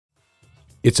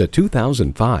It's a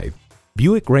 2005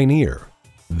 Buick Rainier.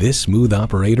 This smooth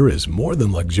operator is more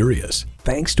than luxurious.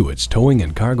 Thanks to its towing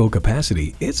and cargo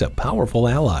capacity, it's a powerful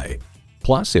ally.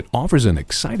 Plus, it offers an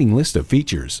exciting list of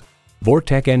features: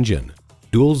 Vortec engine,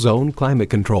 dual zone climate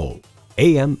control,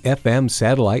 AM/FM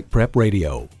satellite prep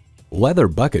radio, leather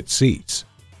bucket seats,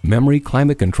 memory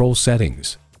climate control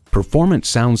settings, performance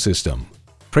sound system,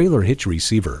 trailer hitch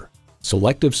receiver,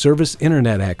 selective service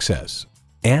internet access,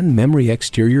 and memory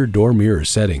exterior door mirror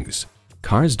settings.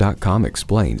 Cars.com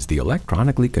explains the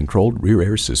electronically controlled rear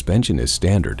air suspension is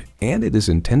standard, and it is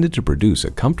intended to produce a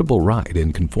comfortable ride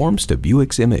and conforms to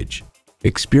Buick's image.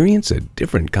 Experience a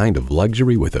different kind of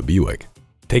luxury with a Buick.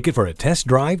 Take it for a test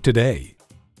drive today.